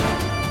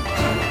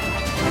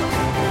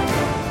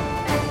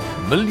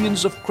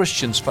millions of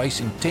Christians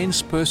face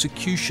intense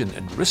persecution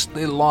and risk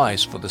their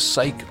lives for the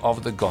sake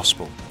of the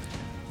gospel.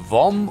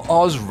 VOM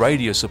Oz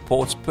Radio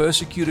supports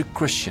persecuted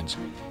Christians,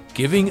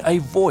 giving a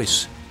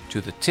voice to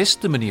the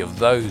testimony of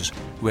those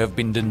who have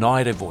been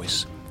denied a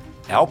voice.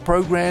 Our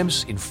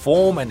programs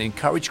inform and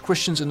encourage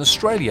Christians in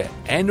Australia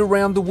and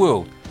around the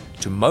world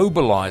to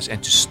mobilize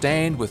and to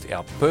stand with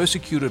our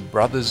persecuted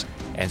brothers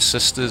and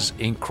sisters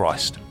in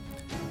Christ.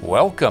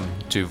 Welcome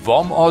to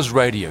VOM Oz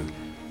Radio,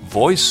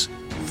 voice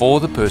for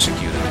the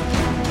persecuted.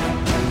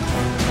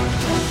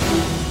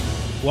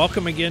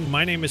 Welcome again.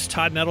 My name is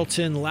Todd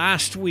Nettleton.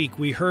 Last week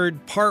we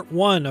heard part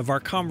one of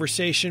our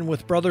conversation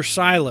with Brother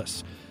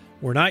Silas.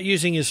 We're not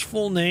using his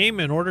full name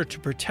in order to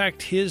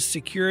protect his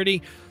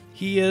security.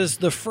 He is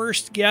the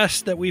first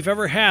guest that we've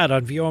ever had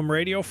on VOM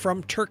Radio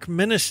from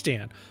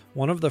Turkmenistan,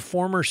 one of the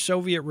former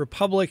Soviet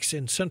republics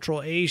in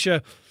Central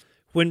Asia.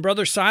 When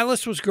Brother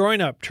Silas was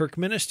growing up,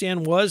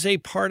 Turkmenistan was a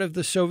part of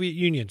the Soviet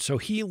Union, so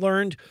he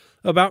learned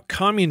about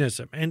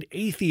communism and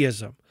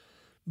atheism.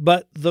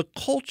 But the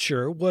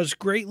culture was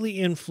greatly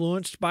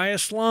influenced by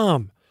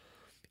Islam.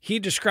 He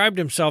described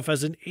himself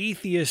as an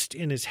atheist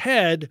in his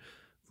head,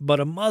 but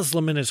a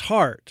Muslim in his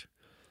heart.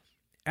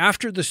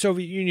 After the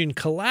Soviet Union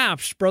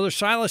collapsed, Brother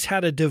Silas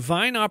had a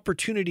divine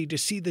opportunity to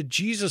see the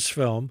Jesus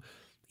film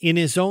in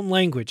his own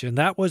language, and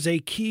that was a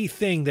key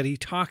thing that he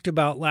talked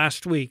about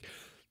last week.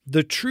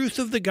 The truth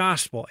of the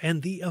gospel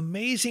and the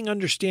amazing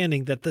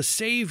understanding that the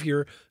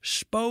Savior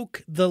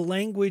spoke the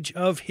language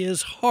of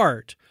his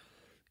heart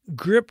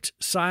gripped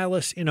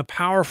Silas in a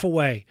powerful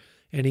way,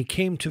 and he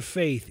came to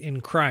faith in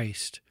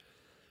Christ.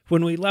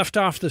 When we left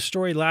off the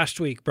story last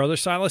week, Brother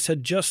Silas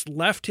had just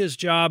left his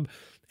job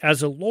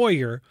as a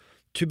lawyer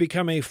to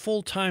become a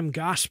full-time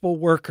gospel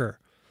worker.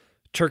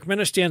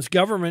 Turkmenistan's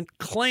government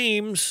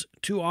claims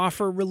to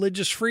offer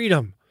religious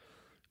freedom.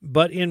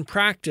 But in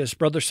practice,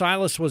 Brother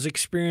Silas was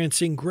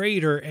experiencing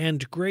greater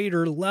and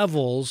greater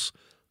levels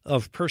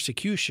of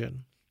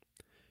persecution.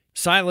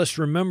 Silas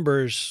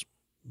remembers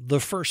the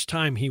first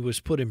time he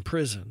was put in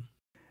prison.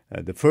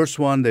 The first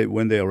one,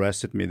 when they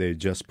arrested me, they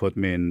just put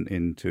me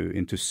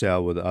into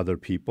cell with other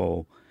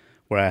people,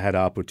 where I had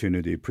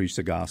opportunity to preach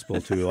the gospel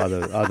to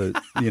other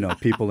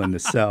people in the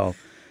cell.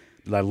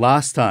 Like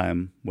last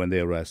time when they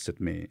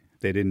arrested me,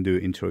 they didn't do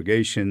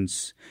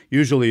interrogations.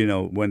 Usually,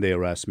 when they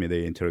arrest me,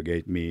 they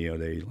interrogate me or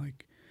they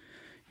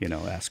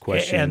ask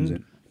questions.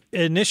 And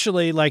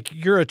initially,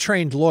 you're a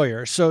trained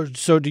lawyer. So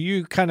do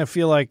you kind of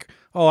feel like,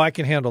 oh, I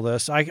can handle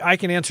this. I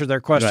can answer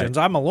their questions.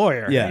 Right. I'm a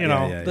lawyer.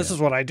 This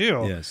is what I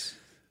do. Yes.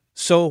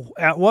 So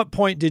at what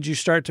point did you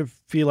start to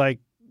feel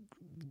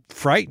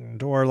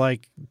frightened or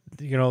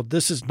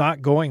this is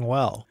not going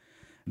well?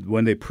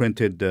 When they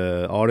printed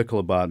the article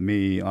about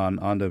me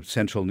on the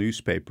central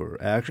newspaper,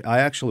 I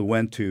actually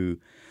went to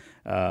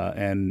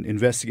and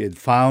investigated,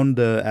 found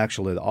the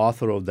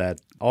author of that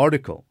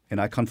article,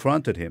 and I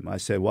confronted him. I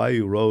said, why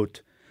you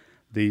wrote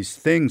these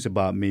things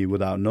about me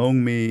without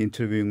knowing me,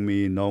 interviewing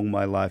me, knowing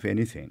my life,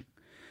 anything?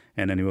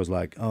 And then he was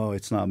like, oh,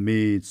 it's not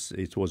me.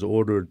 It was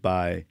ordered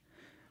by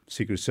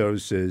Secret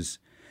Services.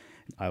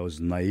 I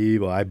was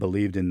naive, or I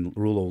believed in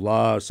rule of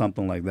law or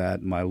something like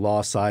that. My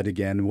law side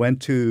again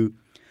went to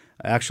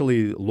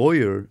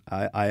lawyer.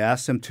 I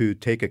asked him to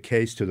take a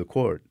case to the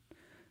court,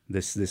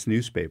 this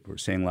newspaper,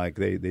 saying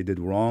they did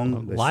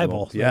wrong.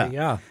 Libel.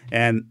 Yeah.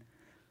 And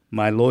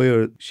my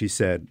lawyer, she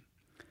said,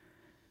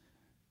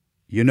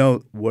 you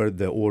know where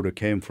the order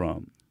came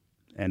from,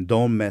 and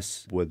don't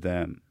mess with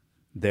them.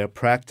 Their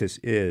practice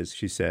is,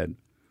 she said,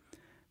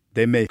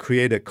 they may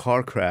create a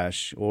car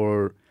crash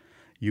or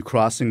you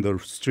crossing the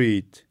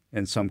street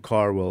and some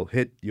car will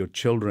hit your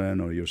children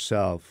or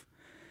yourself.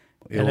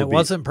 And it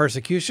wasn't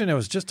persecution, it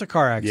was just a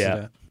car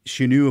accident. Yeah,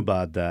 she knew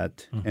about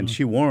that, and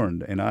she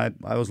warned. And I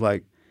was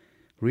like,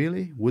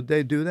 really? Would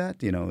they do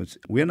that?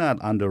 We're not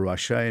under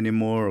Russia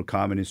anymore or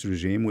communist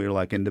regime. We're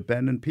like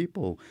independent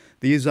people.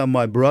 These are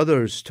my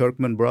brothers,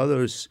 Turkmen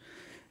brothers,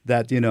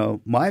 that,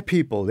 my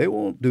people, they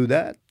won't do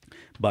that.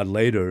 But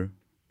later,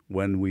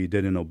 when we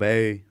didn't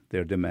obey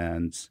their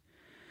demands,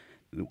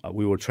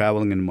 we were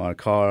traveling in my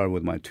car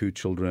with my 2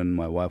 children.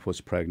 My wife was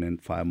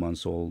pregnant, 5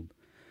 months old.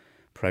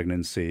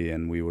 Pregnancy,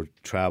 and we were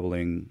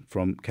traveling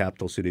from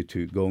capital city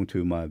to going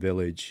to my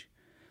village,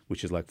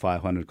 which is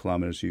 500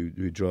 kilometers.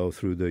 You drove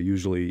through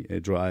usually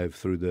drive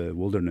through the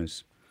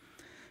wilderness,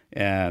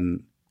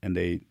 and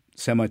a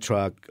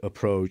semi-truck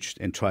approached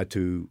and tried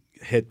to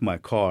hit my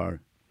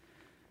car.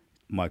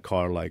 My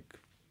car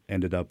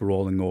ended up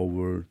rolling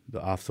over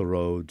off the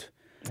road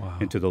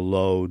into the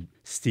low,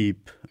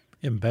 steep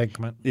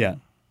embankment. Yeah,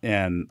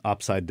 and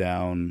upside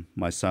down.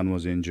 My son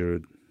was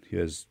injured. He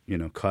was,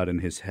 cut in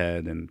his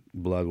head and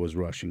blood was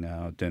rushing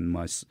out. And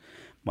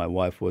my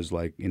wife was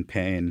in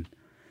pain.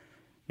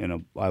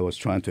 I was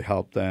trying to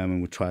help them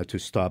and we tried to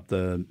stop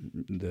the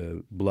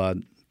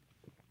blood,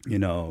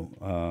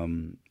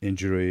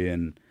 injury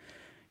and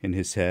in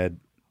his head.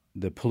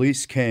 The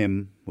police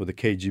came with the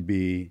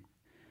KGB.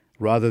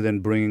 Rather than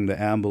bringing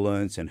the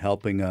ambulance and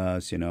helping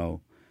us,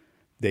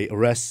 they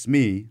arrest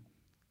me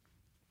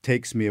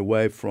takes me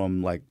away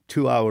from like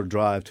 2-hour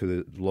drive to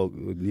the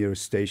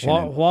nearest station.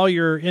 While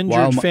your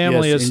injured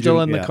family is still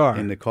in the car.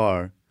 In the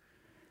car.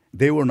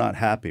 They were not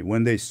happy.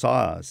 When they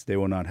saw us, they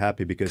were not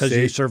happy because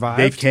you survived?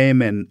 They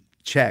came and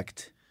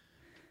checked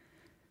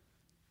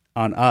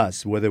on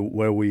us whether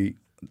were we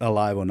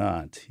alive or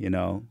not,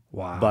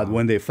 Wow. But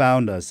when they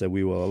found us that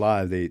we were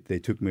alive, they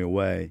took me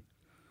away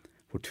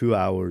for 2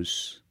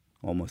 hours,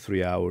 almost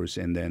 3 hours,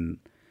 and then,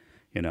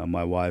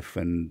 my wife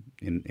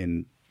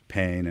in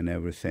pain and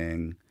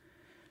everything.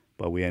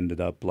 But we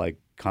ended up like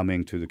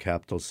coming to the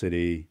capital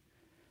city.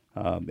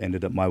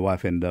 My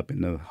wife ended up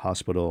in the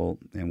hospital,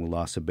 and we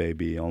lost a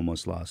baby.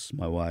 Almost lost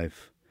my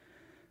wife,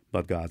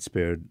 but God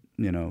spared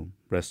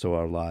rest of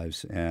our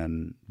lives.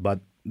 But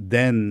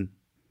then,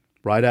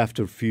 right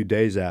after a few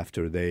days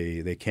after,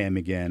 they came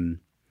again,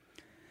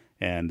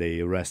 and they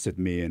arrested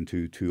me and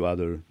two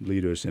other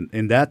leaders. And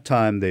in that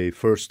time, they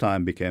first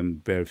time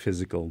became very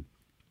physical.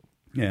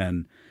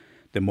 And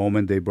the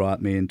moment they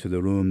brought me into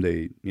the room,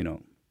 they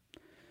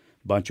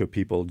bunch of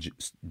people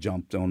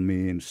jumped on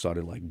me and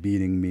started like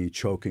beating me,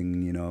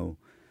 choking,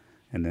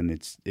 and then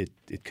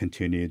it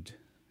continued,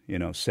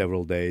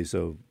 several days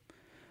of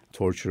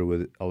torture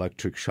with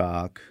electric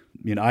shock.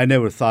 I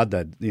never thought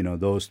that,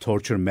 those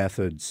torture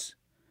methods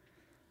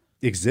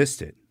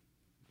existed.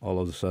 All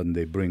of a sudden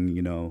they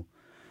bring,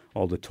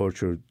 all the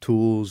torture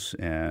tools,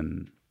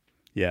 and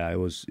it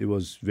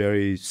was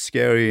very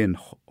scary and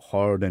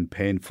hard and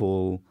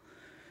painful.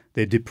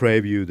 They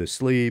deprive you the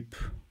sleep.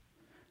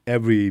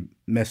 Every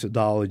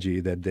methodology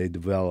that they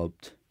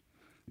developed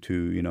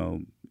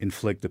to,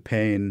 inflict the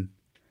pain,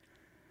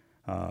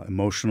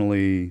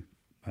 emotionally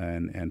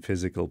and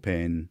physical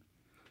pain,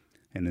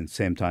 and at the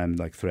same time,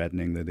 like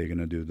threatening that they're going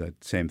to do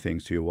that same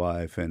things to your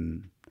wife,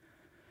 and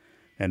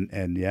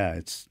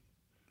it's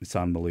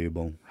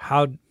unbelievable.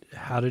 How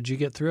did you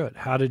get through it?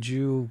 How did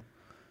you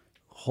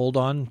hold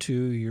on to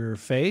your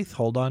faith?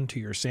 Hold on to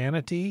your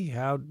sanity?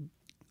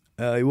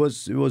 It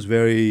was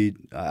very.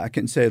 I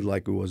can say it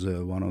like it was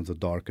one of the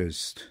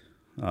darkest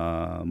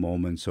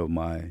moments of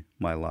my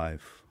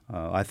life.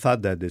 I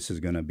thought that this is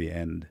going to be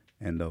end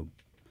of.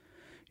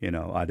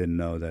 I didn't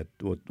know that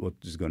what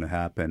is going to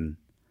happen.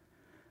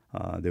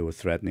 They were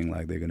threatening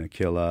like they're going to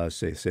kill us.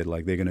 They said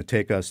like they're going to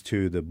take us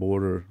to the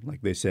border.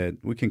 Like they said,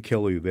 we can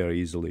kill you very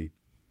easily.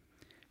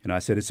 And I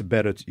said, it's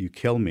better you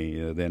kill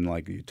me than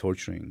like you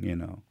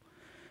torturing.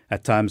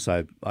 At times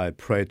I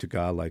prayed to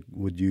God like,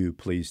 would you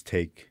please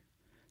take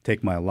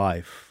my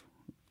life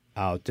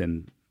out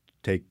and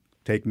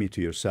take me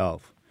to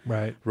yourself.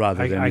 Right.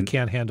 Rather than I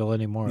can't handle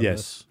any more of this.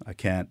 Yes, I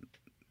can't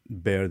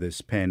bear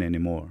this pain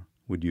anymore.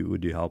 Would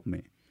you help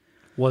me?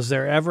 Was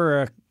there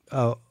ever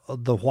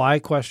the why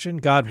question?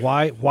 God,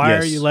 why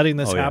Yes. are you letting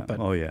this happen?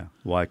 Oh yeah.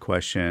 Why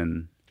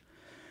question?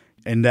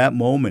 And that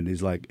moment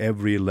is like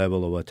every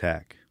level of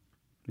attack.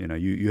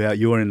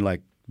 You are in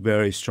like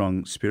very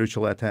strong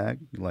spiritual attack.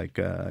 Like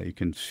you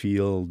can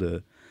feel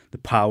the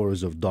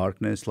powers of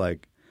darkness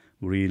like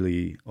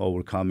really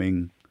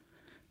overcoming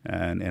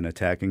and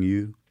attacking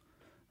you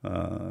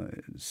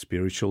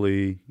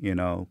spiritually,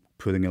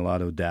 putting a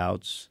lot of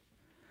doubts.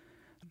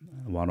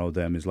 One of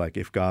them is like,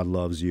 if God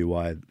loves you,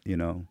 why,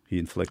 he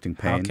inflicting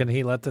pain? How can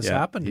he let this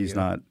happen to you?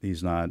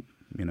 He's not,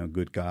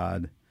 good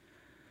God,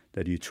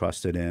 that you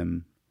trusted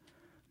him.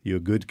 You're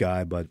a good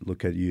guy, but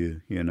look at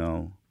you,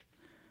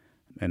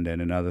 And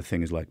then another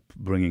thing is like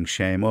bringing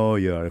shame. Oh,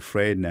 you're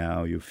afraid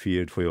now. You're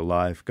feared for your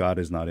life. God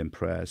is not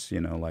impressed,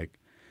 like.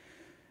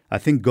 I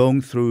think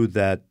going through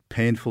that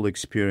painful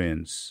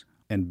experience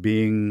and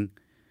being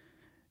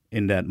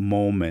in that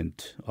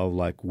moment of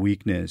like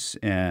weakness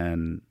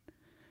and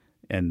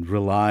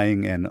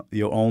relying, and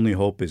your only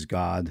hope is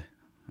God.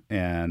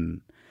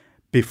 And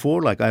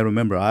before, like I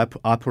remember, I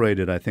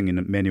operated, I think,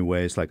 in many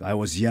ways. Like I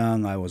was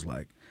young, I was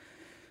like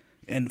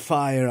in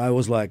fire. I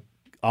was like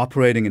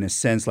operating in a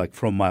sense like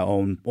from my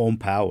own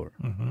power.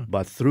 Mm-hmm.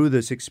 But through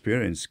this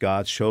experience,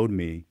 God showed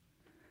me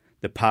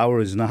the power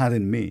is not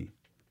in me.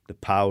 The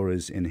power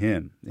is in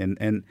Him,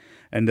 and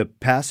the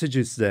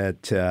passages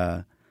that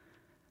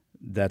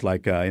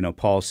like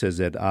Paul says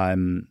that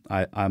I'm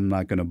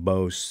not going to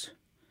boast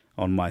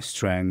on my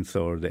strength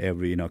or the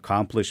every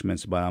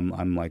accomplishments, but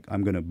I'm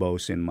going to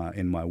boast in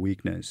my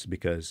weakness,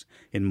 because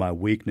in my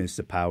weakness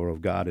the power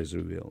of God is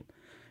revealed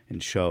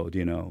and showed.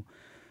 And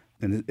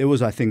it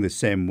was, I think, the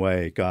same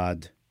way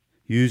God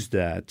used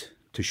that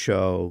to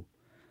show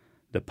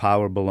the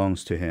power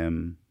belongs to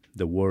Him,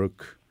 the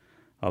work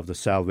of the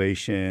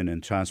salvation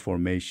and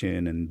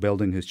transformation and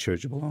building His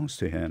church belongs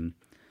to Him.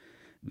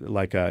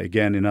 Like,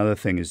 again, another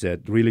thing is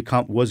that really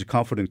was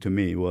comforting to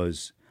me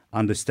was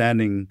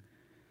understanding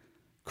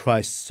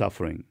Christ's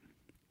suffering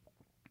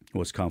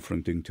was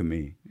comforting to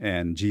me.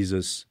 And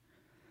Jesus,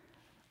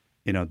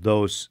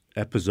 those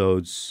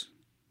episodes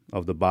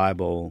of the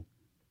Bible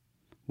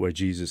where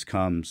Jesus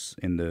comes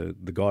in the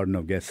Garden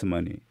of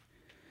Gethsemane,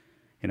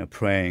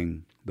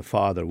 praying, the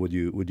Father, would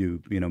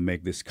you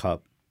make this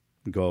cup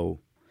go?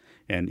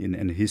 And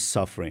in His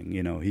suffering,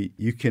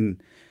 you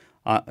can,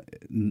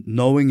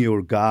 knowing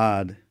your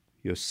God,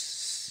 your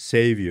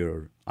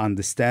Savior,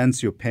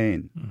 understands your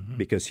pain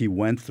because he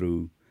went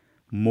through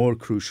more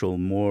crucial,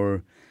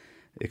 more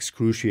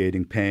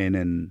excruciating pain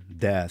and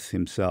death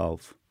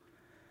himself.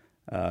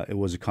 It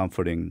was a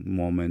comforting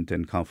moment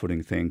and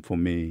comforting thing for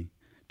me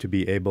to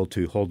be able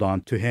to hold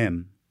on to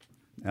him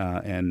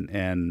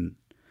and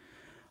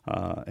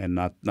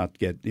not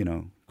get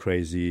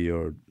crazy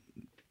or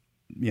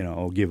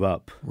or give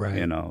up right.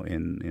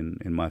 in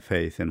my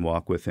faith and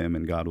walk with him.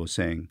 And God was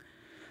saying,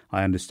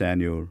 I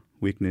understand your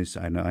weakness.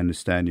 I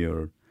understand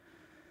your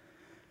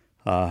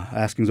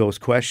asking those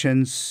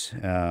questions.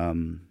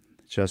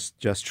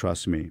 Just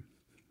trust me,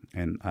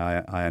 and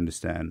I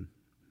understand.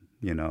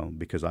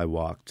 Because I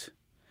walked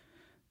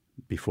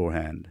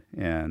beforehand,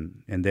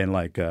 and then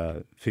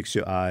fix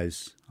your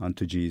eyes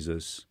unto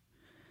Jesus,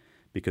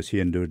 because he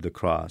endured the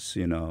cross,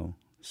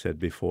 set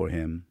before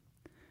him,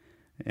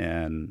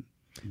 and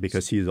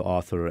because he's the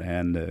author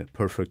and the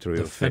perfecter of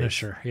your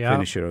finisher, faith,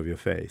 finisher of your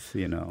faith,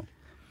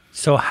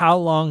 So how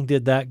long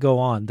did that go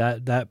on?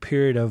 That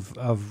period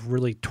of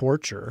really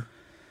torture?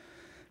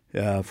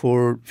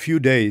 For a few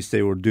days,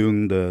 they were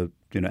doing the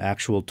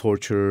actual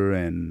torture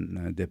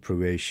and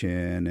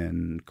deprivation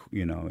and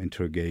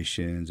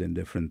interrogations and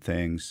different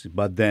things.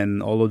 But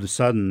then all of a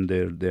sudden,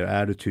 their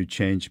attitude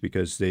changed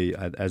because they,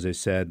 as I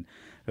said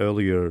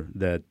earlier,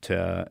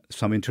 that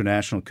some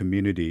international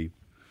community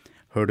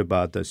heard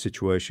about the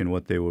situation,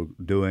 what they were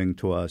doing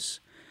to us,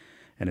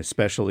 and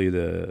especially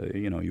the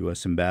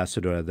U.S.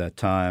 ambassador at that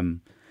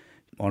time,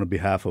 on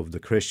behalf of the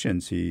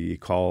Christians, he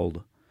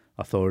called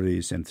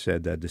authorities and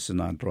said that this is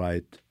not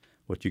right,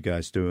 what you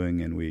guys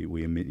doing, and we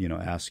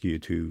ask you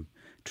to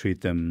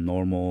treat them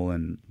normal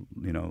and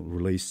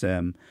release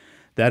them.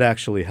 That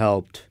actually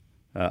helped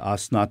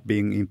us not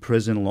being in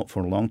prison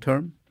for long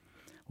term,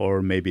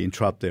 or maybe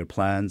interrupt their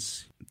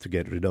plans to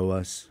get rid of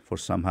us for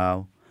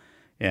somehow.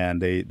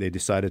 And they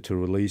decided to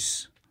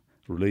release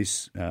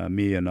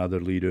me and other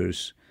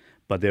leaders,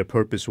 but their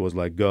purpose was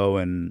go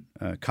and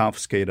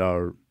confiscate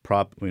our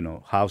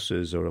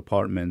houses or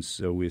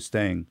apartments where we're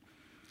staying,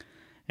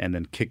 and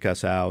then kick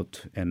us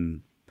out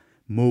and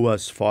move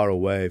us far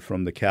away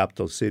from the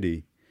capital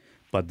city.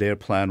 But their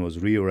plan was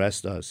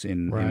rearrest us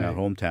in our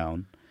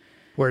hometown,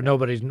 where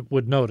nobody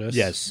would notice.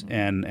 Yes,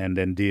 and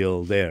then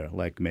deal there,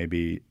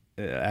 maybe.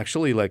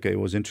 Actually, it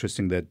was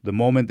interesting that the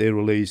moment they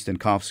released and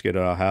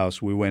confiscated our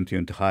house, we went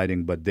into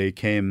hiding, but they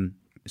came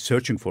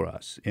searching for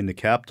us in the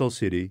capital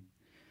city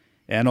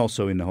and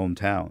also in the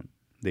hometown.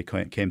 They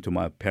came to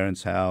my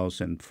parents' house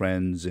and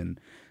friends, and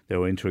they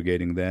were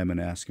interrogating them and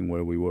asking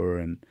where we were,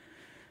 and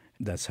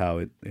that's how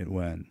it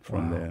went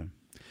from there.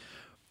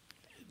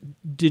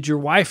 Did your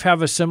wife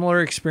have a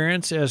similar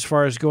experience as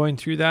far as going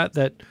through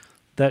that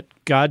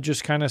God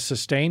just kind of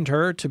sustained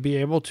her to be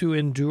able to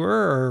endure,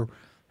 or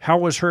how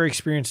was her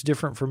experience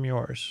different from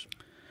yours?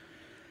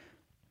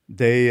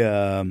 They,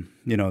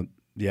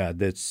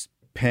 that's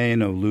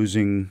pain of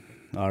losing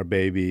our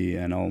baby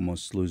and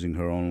almost losing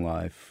her own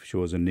life. She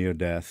was a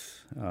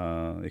near-death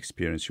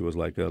experience. She was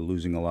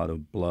losing a lot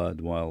of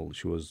blood while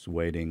she was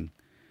waiting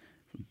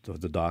for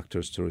the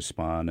doctors to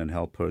respond and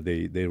help her.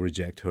 They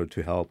reject her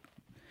to help,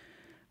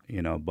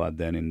 but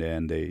then in the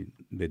end they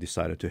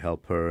decided to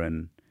help her,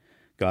 and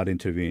God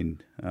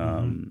intervened.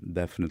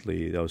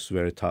 Definitely, that was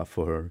very tough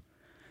for her.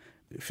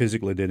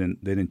 Physically, they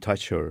didn't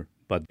touch her,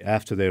 but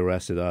after they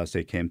arrested us,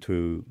 they came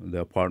to the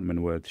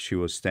apartment where she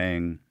was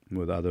staying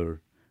with other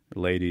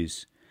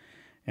ladies,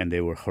 and they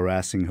were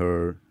harassing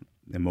her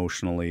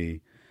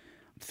emotionally,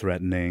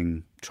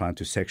 threatening, trying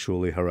to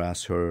sexually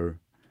harass her,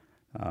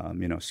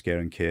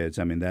 scaring kids.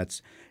 I mean,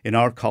 that's in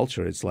our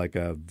culture. It's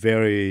a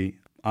very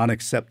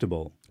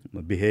unacceptable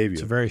behavior.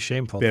 It's a very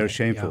shameful. Very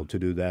shameful to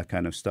do that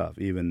kind of stuff.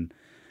 Even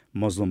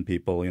Muslim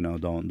people,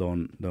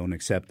 don't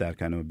accept that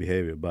kind of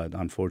behavior. But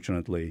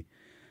unfortunately,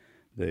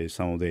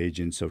 some of the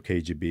agents of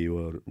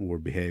KGB were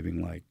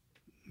behaving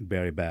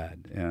very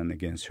bad and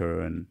against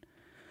her.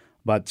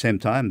 But at the same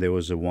time, there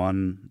was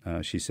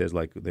she says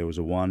there was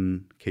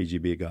one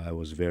KGB guy who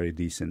was very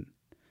decent,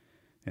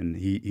 and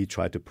he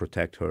tried to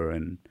protect her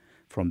and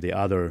from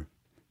the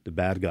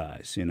bad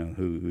guys,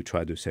 who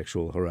tried to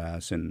sexual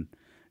harass and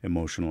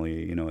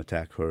emotionally,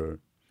 attack her.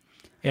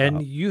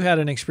 And you had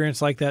an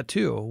experience like that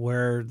too,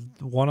 where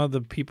one of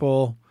the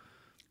people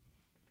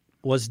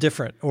was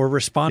different or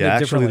responded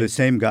differently. Actually,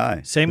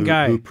 the same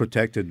guy. Who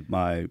protected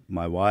my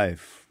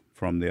wife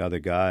from the other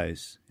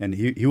guys, and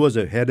he was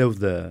the head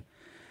of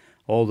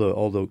all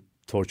the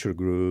torture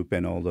group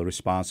and all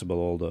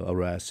the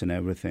arrests and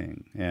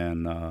everything.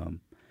 And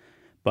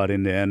but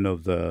in the end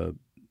of the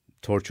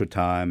torture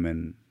time,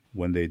 and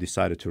when they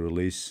decided to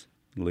release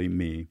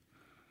me,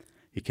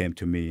 he came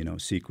to me,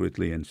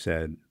 secretly and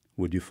said,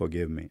 "Would you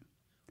forgive me?"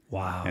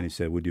 Wow. And he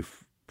said, "Would you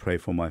pray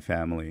for my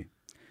family?"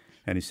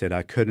 And he said,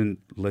 "I couldn't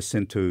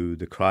listen to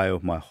the cry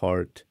of my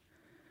heart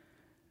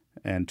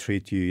and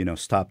treat you,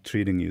 stop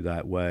treating you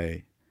that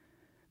way,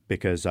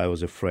 because I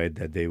was afraid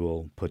that they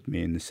will put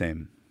me in the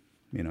same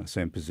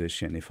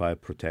position if I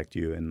protect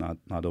you and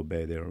not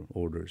obey their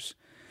orders."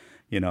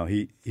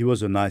 he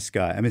was a nice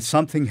guy. I mean,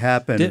 something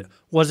happened.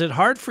 Was it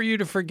hard for you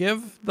to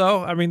forgive,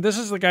 though? I mean, this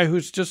is the guy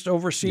who's just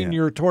overseen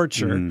your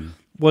torture. Mm.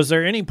 Was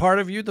there any part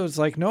of you that was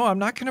like, no, I'm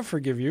not going to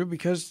forgive you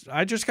because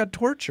I just got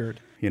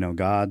tortured?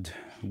 God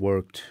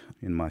worked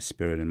in my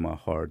spirit, in my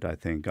heart. I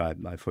think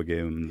I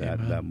forgave him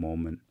that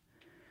moment.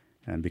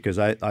 And because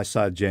I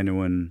saw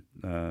genuine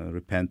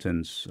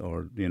repentance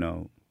or,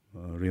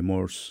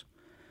 remorse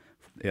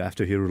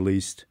after he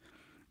released,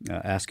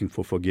 asking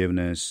for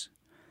forgiveness.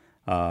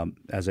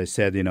 As I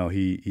said,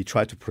 he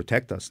tried to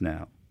protect us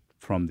now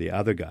from the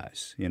other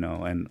guys,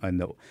 and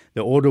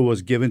the order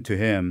was given to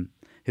him.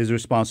 His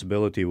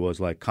responsibility was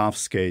like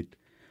confiscate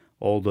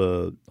all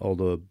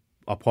the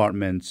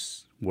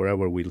apartments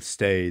wherever we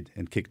stayed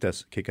and kick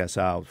us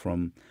out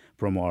from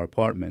our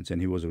apartments,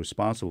 and he was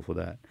responsible for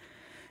that.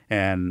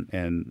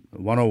 And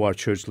one of our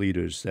church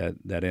leaders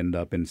that ended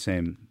up in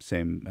same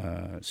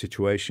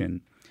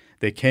situation,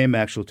 they came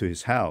actually to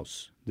his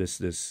house. This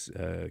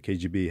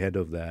KGB head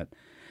of that,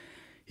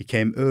 he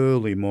came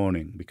early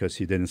morning because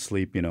he didn't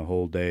sleep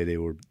whole day. They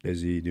were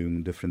busy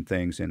doing different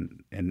things,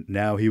 and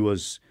now he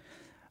was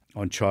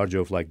on charge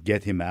of like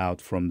get him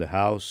out from the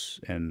house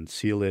and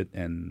seal it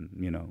and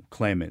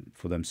claim it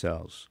for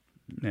themselves,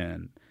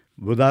 and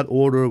without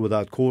order,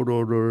 without court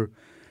order.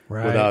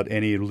 Right. Without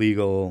any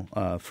legal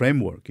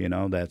framework,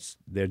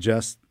 they're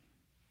just,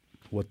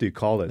 what do you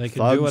call it? They can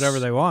thugs. Do whatever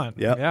they want.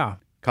 Yep. Yeah.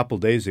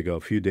 A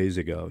few days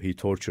ago, he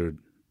tortured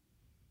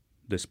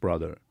this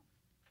brother,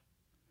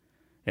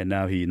 and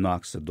now he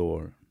knocks the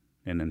door,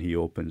 and then he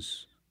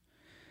opens,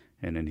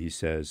 and then he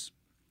says,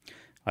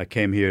 "I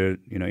came here,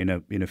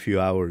 in a few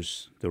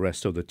hours, the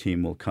rest of the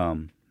team will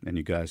come, and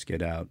you guys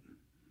get out.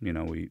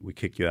 We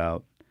kick you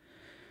out,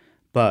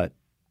 but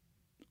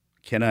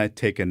can I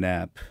take a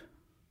nap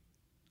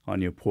on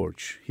your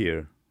porch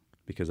here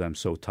because I'm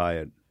so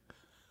tired?"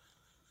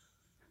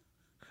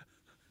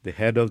 The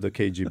head of the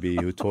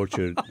KGB who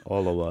tortured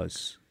all of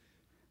us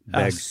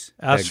begs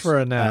for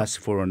a nap.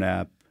 Asks for a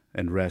nap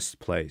and rest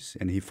place.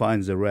 And he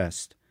finds a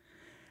rest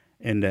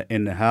in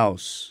the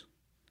house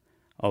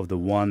of the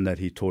one that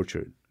he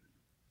tortured.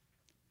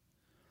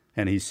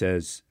 And he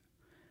says,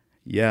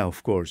 yeah,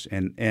 of course.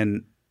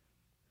 And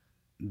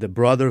the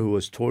brother who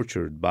was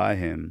tortured by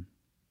him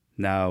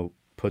now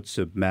puts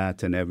a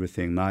mat and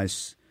everything,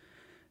 nice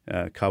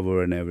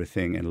cover and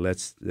everything, and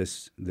lets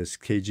this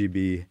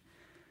KGB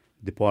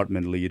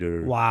department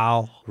leader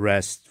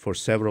rest for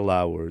several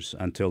hours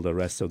until the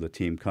rest of the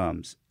team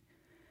comes.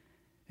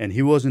 And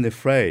he wasn't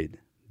afraid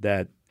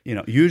that,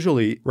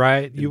 usually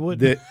you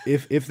would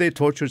if they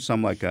tortured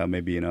some like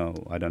maybe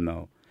I don't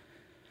know,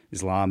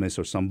 Islamists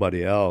or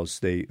somebody else,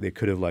 they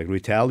could have like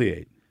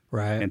retaliate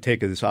and take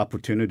this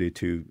opportunity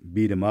to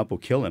beat him up or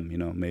kill him,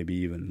 maybe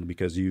even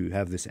because you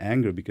have this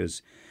anger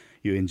because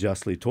you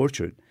unjustly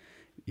tortured.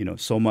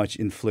 So much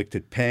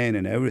inflicted pain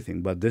and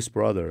everything. But this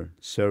brother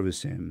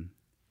serves him.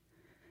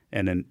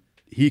 And then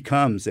he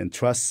comes and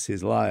trusts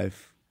his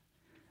life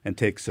and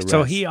takes the rest.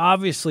 So he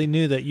obviously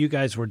knew that you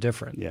guys were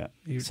different. Yeah.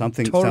 You're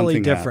something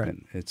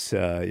different.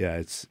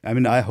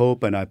 Happened. I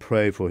hope and I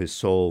pray for his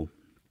soul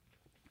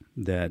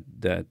that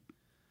that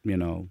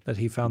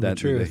he found the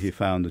truth. That he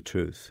found the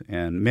truth.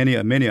 And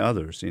many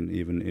others,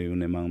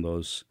 even among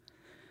those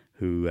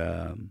who,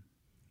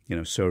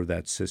 serve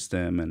that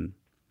system and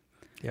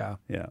Yeah.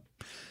 Yeah.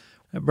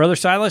 Brother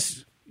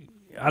Silas,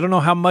 I don't know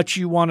how much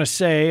you want to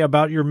say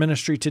about your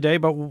ministry today,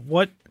 but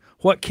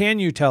what can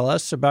you tell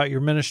us about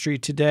your ministry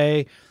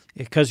today?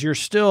 Because you're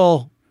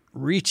still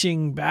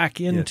reaching back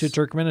into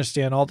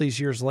Turkmenistan all these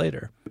years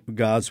later.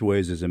 God's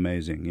ways is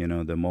amazing.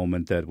 The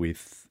moment that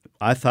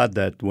I thought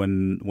that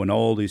when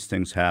all these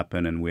things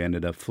happened and we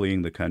ended up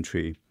fleeing the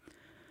country,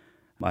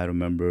 I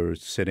remember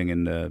sitting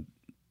in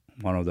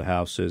one of the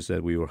houses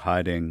that we were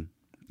hiding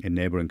in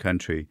neighboring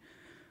country.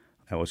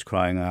 I was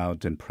crying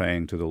out and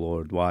praying to the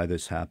Lord, why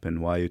this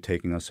happened? Why are you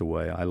taking us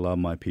away? I love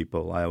my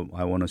people.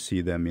 I want to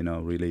see them,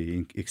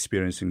 really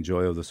experiencing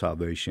joy of the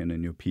salvation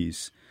and your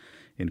peace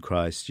in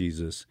Christ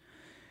Jesus.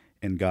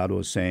 And God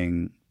was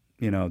saying,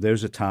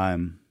 there's a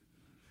time,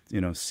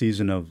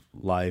 season of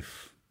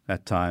life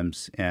at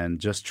times, and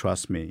just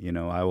trust me.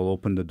 I will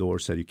open the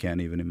doors that you can't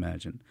even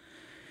imagine.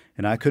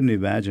 And I couldn't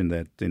imagine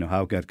that,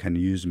 how God can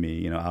use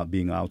me,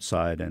 being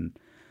outside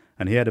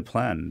and he had a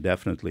plan,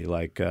 definitely.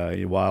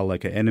 While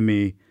like an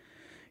enemy,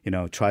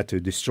 tried to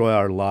destroy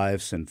our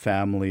lives and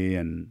family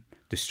and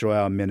destroy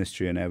our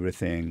ministry and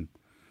everything,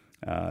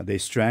 they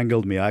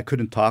strangled me. I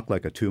couldn't talk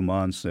like 2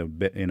 months.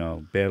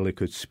 Barely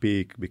could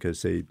speak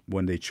because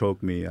when they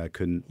choked me, I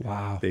couldn't.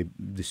 Wow. They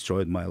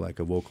destroyed my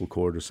a vocal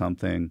cord or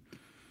something.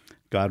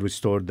 God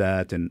restored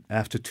that, and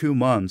after 2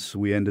 months,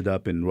 we ended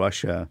up in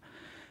Russia,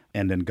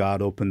 and then God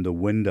opened the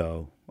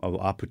window of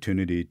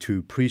opportunity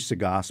to preach the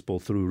gospel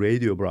through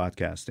radio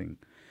broadcasting,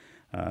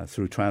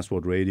 through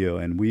Transport Radio.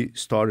 And we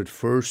started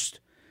first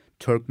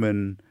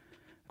Turkmen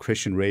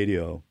Christian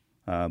radio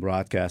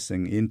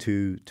broadcasting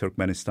into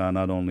Turkmenistan,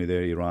 not only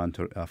there, Iran,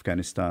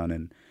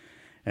 Afghanistan.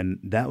 And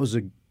that was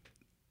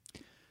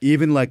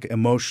even like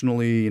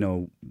emotionally,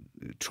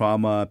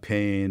 trauma,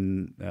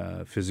 pain,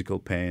 physical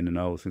pain, and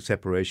all things,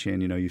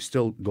 separation, you're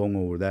still going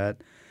over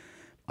that.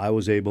 I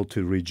was able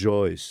to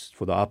rejoice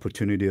for the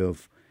opportunity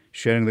of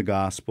sharing the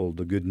gospel,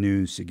 the good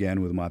news,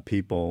 again, with my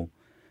people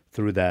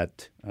through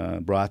that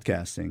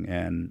broadcasting.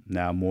 And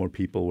now more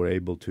people were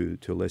able to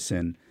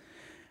listen.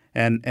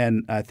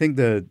 And I think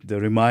the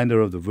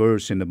reminder of the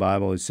verse in the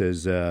Bible, it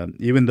says,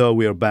 even though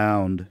we are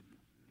bound,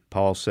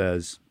 Paul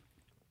says,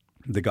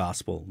 the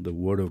gospel, the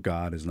word of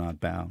God is not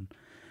bound.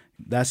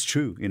 That's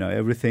true.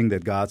 Everything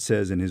that God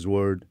says in His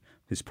word,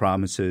 His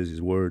promises,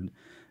 His word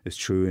is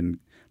true, and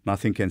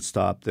nothing can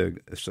stop the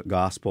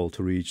gospel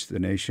to reach the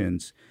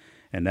nations.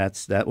 And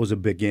that was a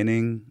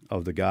beginning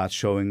of the God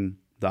showing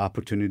the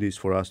opportunities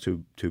for us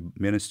to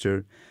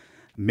minister.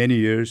 Many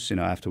years,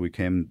 after we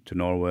came to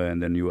Norway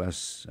and then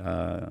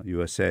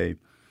USA,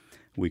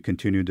 we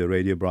continued the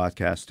radio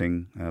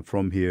broadcasting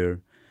from here.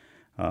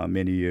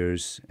 Many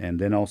years, and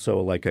then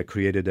also I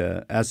created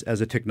as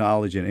a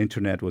technology and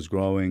internet was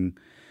growing.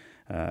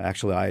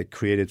 Actually, I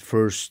created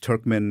first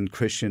Turkmen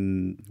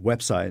Christian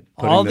website.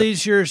 All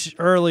these years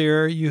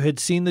earlier, you had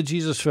seen the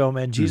Jesus film,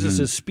 and Jesus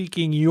is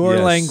speaking your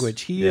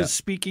language. He is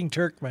speaking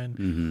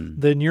Turkmen.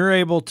 Then you're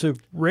able to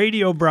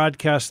radio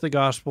broadcast the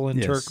gospel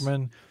in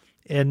Turkmen,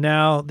 and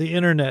now the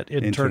internet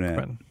in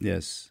Turkmen.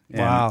 Yes.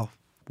 Wow. And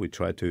we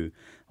try to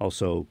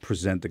also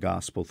present the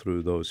gospel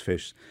through those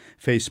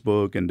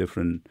Facebook and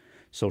different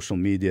social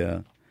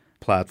media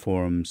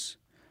platforms,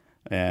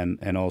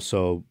 and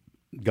also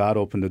God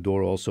opened the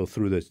door also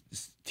through the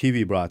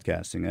TV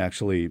broadcasting.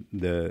 Actually,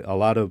 a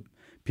lot of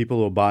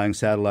people were buying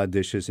satellite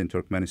dishes in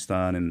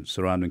Turkmenistan and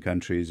surrounding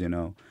countries,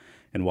 and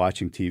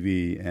watching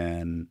TV,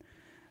 and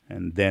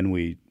then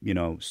we,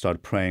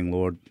 started praying,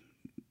 Lord,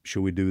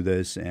 should we do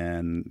this?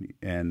 And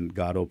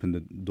God opened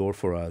the door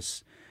for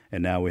us,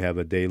 and now we have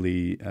a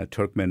daily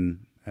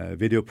Turkmen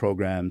video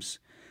programs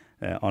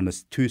on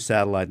the 2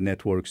 satellite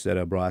networks that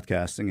are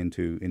broadcasting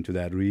into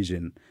that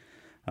region,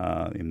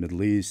 in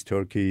Middle East,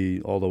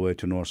 Turkey, all the way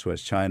to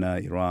Northwest China,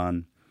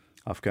 Iran,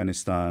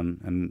 Afghanistan,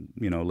 and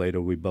later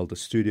we built a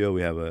studio.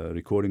 We have a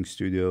recording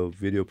studio,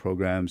 video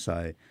programs.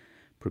 I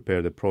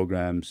prepare the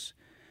programs,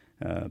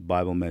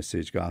 Bible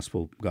message,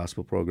 gospel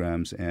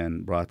programs,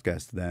 and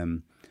broadcast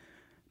them.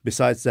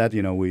 Besides that,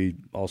 we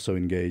also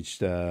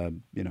engaged,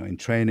 in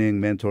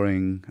training,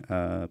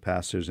 mentoring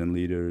pastors and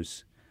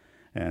leaders,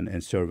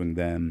 and serving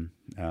them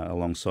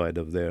alongside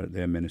of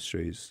their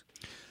ministries.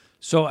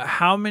 So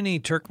how many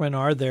Turkmen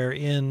are there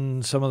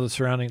in some of the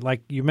surrounding,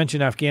 like you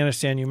mentioned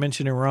Afghanistan, you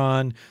mentioned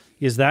Iran.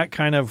 Is that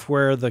kind of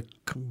where the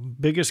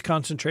biggest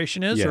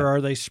concentration is, or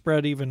are they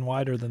spread even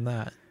wider than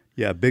that?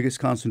 Yeah, biggest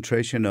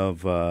concentration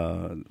of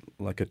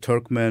like a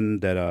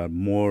Turkmen that are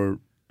more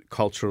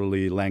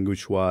culturally,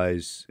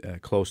 language-wise,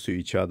 close to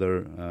each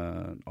other,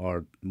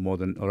 are more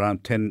than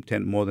 10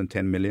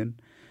 million.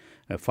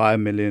 5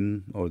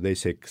 million, or they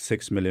say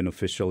 6 million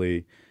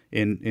officially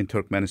in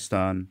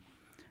Turkmenistan,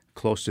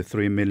 close to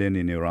 3 million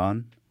in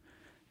Iran,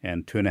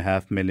 and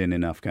 2.5 million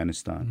in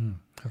Afghanistan.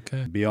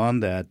 Okay.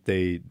 Beyond that,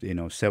 they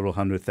several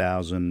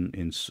 100,000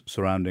 in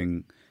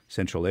surrounding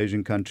Central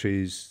Asian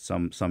countries,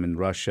 some in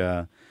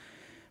Russia,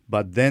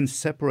 but then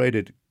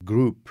separated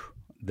group.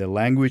 The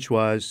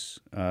language-wise,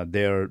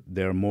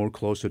 they're more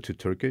closer to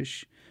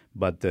Turkish,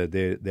 but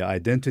the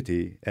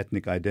identity,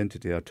 ethnic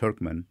identity, are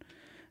Turkmen.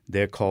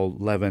 They're called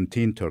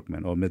Levantine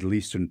Turkmen or Middle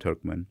Eastern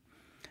Turkmen.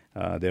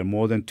 There are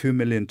more than 2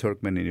 million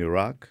Turkmen in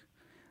Iraq,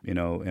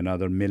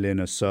 another million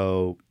or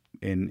so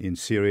in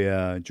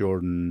Syria,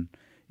 Jordan,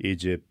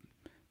 Egypt.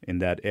 In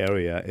that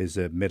area is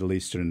a Middle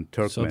Eastern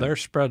Turkmen. So they're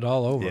spread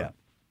all over. Yeah.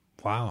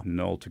 Wow. And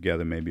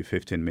altogether maybe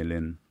 15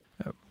 million.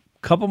 A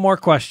couple more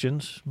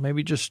questions,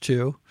 maybe just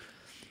 2.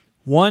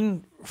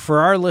 One, for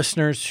our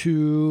listeners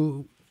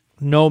who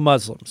know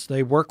Muslims,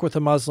 they work with a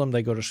Muslim,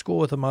 they go to school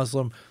with a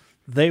Muslim,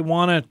 they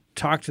want to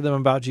talk to them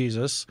about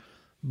Jesus,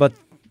 but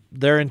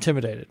they're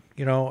intimidated.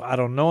 I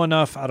don't know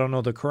enough. I don't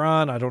know the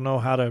Quran. I don't know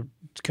how to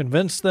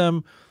convince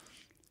them.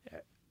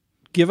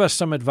 Give us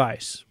some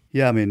advice.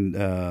 Yeah, I mean,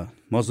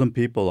 Muslim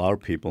people, our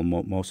people,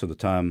 most of the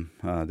time,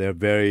 they're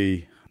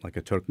very, like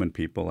a Turkmen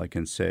people, I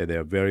can say.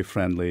 They're very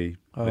friendly.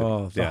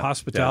 Oh, the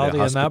hospitality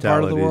in that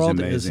part of the world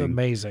is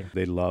amazing.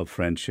 They love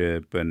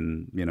friendship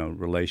and,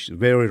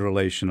 very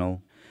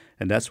relational.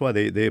 And that's why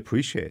they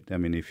appreciate. I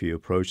mean, if you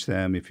approach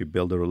them, if you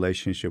build a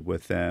relationship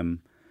with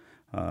them,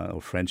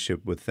 or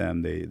friendship with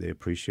them, they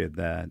appreciate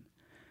that,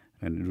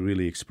 and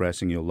really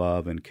expressing your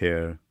love and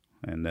care,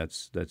 and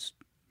that's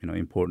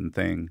important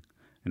thing,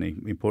 and the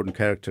important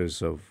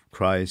characters of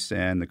Christ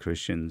and the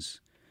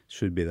Christians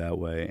should be that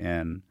way.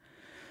 And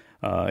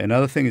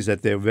another thing is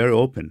that they're very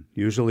open.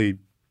 Usually,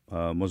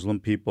 Muslim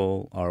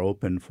people are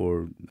open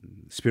for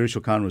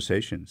spiritual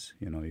conversations.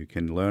 You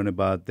can learn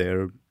about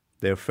their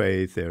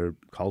faith, their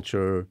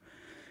culture,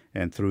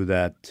 and through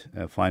that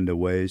find the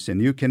ways.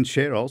 And you can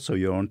share also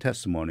your own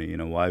testimony,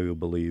 why you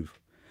believe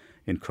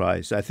in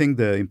Christ. I think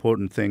the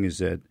important thing is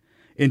that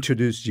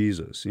introduce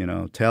Jesus,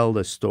 tell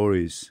the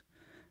stories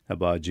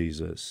about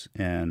Jesus.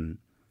 And,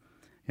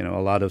 a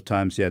lot of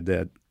times,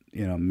 that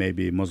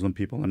maybe Muslim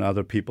people and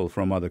other people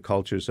from other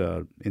cultures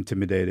are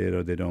intimidated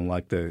or they don't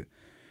like the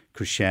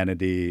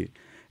Christianity.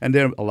 And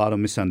there are a lot of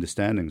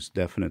misunderstandings,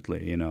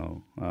 definitely,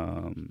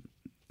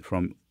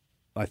 from,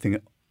 I think,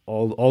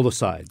 all the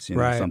sides.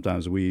 Right.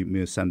 Sometimes we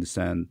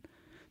misunderstand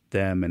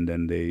them and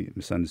then they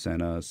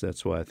misunderstand us.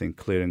 That's why I think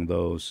clearing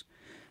those.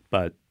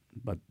 But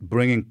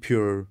bringing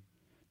pure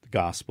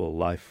gospel,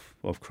 life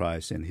of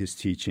Christ and His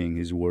teaching,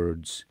 His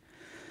words.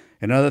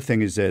 Another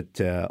thing is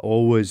that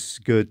always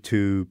good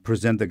to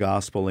present the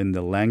gospel in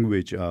the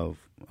language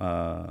of,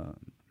 the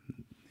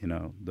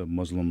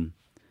Muslim,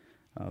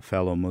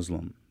 fellow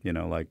Muslim.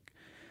 Like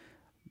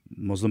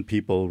Muslim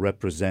people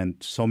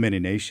represent so many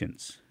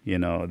nations.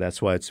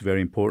 That's why it's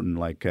very important,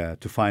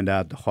 to find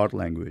out the heart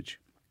language,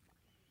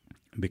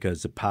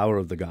 because the power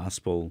of the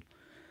gospel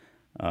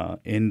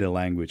in the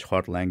language,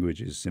 heart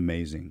language, is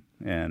amazing.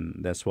 And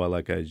that's why,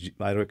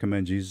 I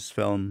recommend Jesus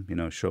Film,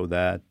 show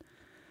that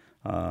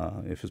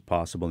if it's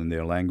possible in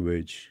their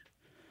language,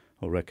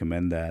 or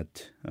recommend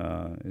that.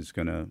 It's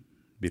going to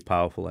be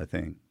powerful, I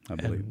think, I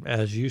believe.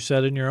 And as you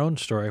said in your own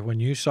story, when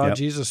you saw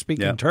Jesus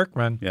speaking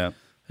Turkmen,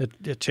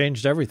 it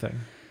changed everything.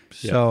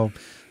 So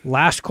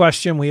last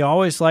question, we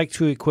always like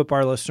to equip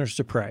our listeners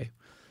to pray.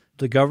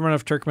 The government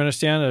of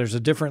Turkmenistan, there's a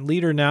different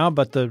leader now,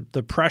 but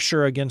the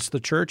pressure against the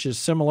church is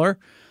similar.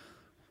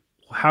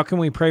 How can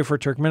we pray for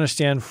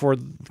Turkmenistan, for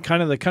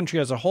kind of the country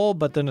as a whole,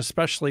 but then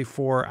especially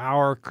for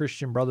our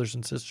Christian brothers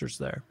and sisters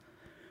there?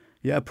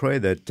 Yeah, I pray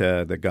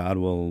that God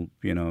will,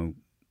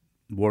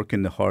 work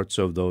in the hearts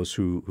of those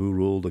who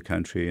rule the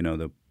country.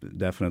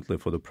 Definitely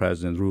for the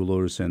president,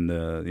 rulers, and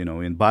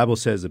in Bible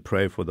says to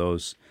pray for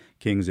those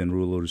kings and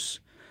rulers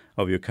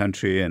of your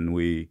country. And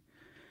we,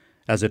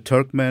 as a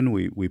Turkmen,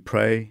 we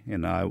pray.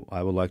 And I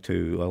would like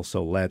to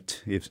also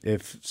let,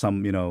 if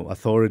some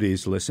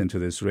authorities listen to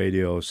this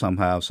radio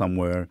somehow,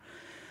 somewhere,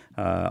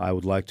 I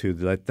would like to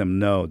let them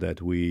know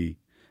that we,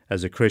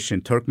 as a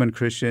Christian, Turkmen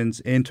Christians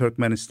in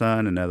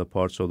Turkmenistan and other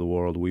parts of the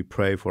world, we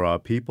pray for our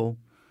people,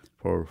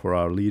 for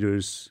our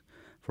leaders,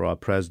 for our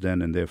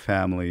president and their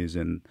families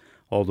and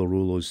all the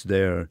rulers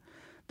there,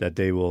 that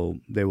they will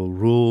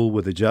rule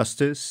with the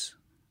justice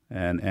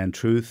and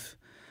truth.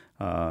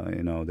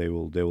 They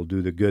will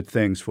do the good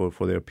things for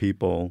their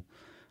people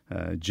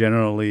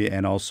generally,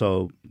 and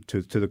also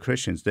to the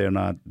Christians. They're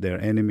not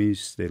their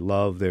enemies. They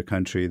love their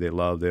country. They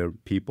love their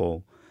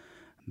people.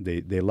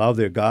 They love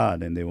their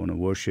God, and they want to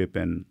worship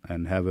and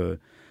have a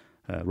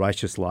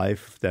righteous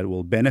life that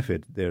will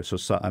benefit their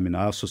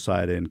our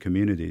society and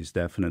communities.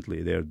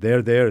 Definitely,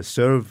 they're there to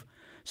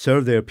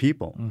serve their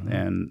people,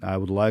 and I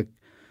would like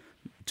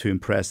to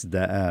impress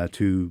that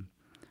to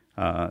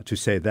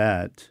say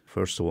that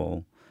first of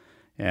all,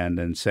 and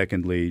then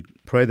secondly,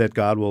 pray that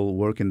God will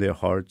work in their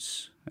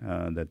hearts,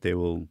 that they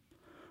will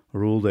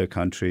rule their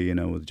country,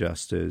 with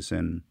justice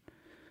and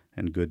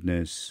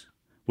goodness,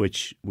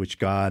 which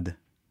God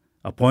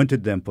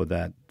appointed them for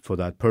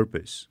that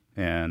purpose.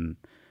 And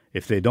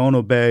if they don't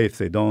obey, if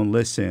they don't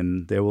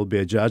listen, there will be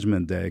a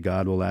judgment day.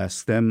 God will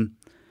ask them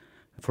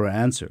for an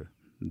answer,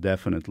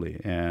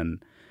 definitely.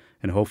 And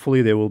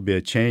hopefully there will be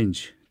a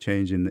change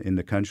in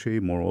the country,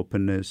 more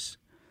openness.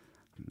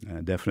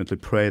 Definitely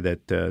pray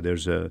that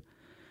there's the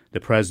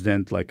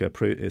president, like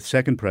a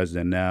second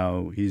president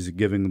now, he's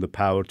giving the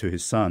power to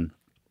his son.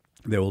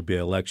 There will be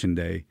an election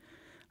day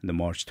on the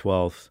March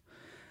 12th.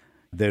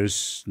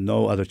 There's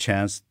no other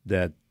chance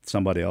that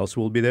somebody else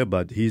will be there,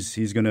 but his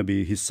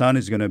son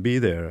is gonna be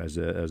there as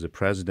a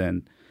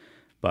president.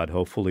 But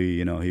hopefully,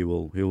 he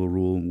will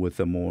rule with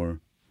a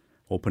more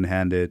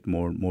open-handed,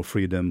 more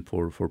freedom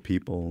for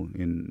people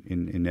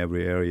in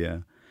every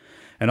area.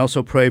 And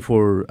also pray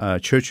for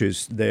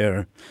churches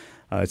there.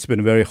 It's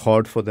been very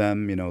hard for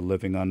them,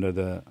 living under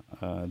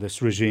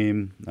this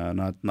regime,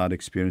 not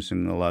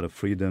experiencing a lot of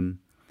freedom.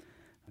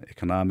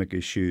 Economic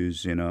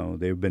issues,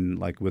 they've been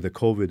with the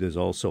COVID is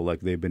also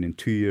they've been in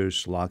 2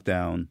 years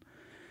lockdown.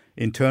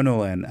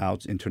 Internal and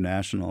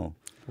international.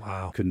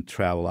 Wow. You couldn't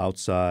travel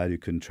outside. You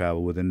couldn't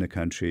travel within the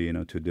country,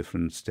 to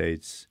different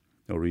states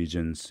or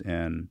regions,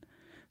 and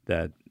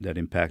that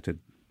impacted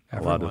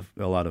everyone.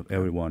 a lot of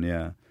everyone.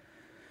 Yeah.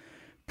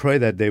 Pray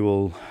that they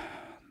will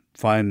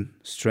find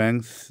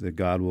strength, that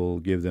God will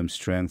give them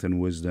strength and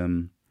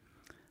wisdom,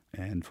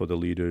 and for the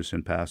leaders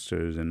and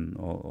pastors, and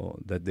all,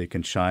 that they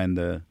can shine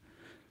the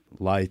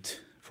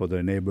light for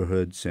their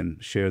neighborhoods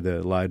and share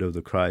the light of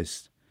the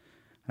Christ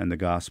and the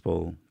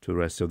gospel to the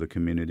rest of the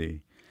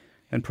community.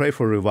 And pray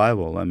for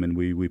revival.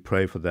 We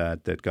pray for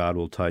that God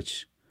will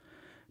touch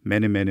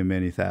many, many,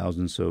 many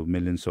thousands of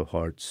millions of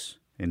hearts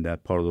in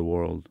that part of the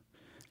world.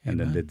 Amen. And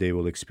then that they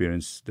will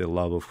experience the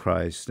love of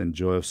Christ and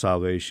joy of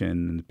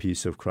salvation and the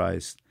peace of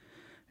Christ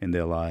in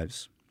their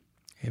lives.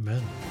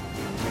 Amen.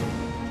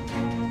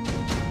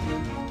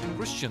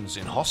 Christians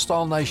in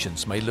hostile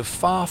nations may live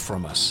far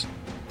from us.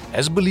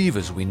 As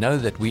believers, we know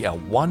that we are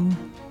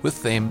one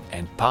with them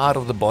and part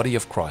of the body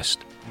of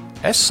Christ.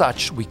 As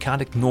such, we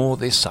can't ignore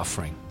their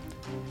suffering.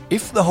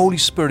 If the Holy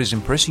Spirit is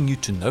impressing you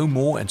to know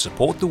more and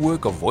support the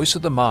work of Voice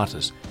of the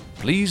Martyrs,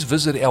 please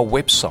visit our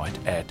website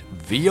at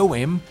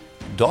vom.org.za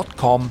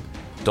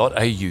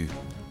vom.com.au.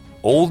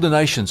 All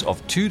donations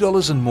of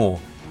 $2 and more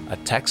are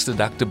tax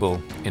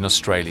deductible in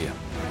Australia.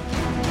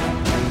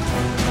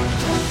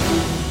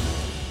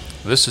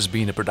 This has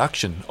been a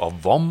production of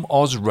Vom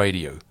Oz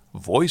Radio,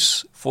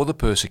 Voice for the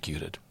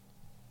Persecuted.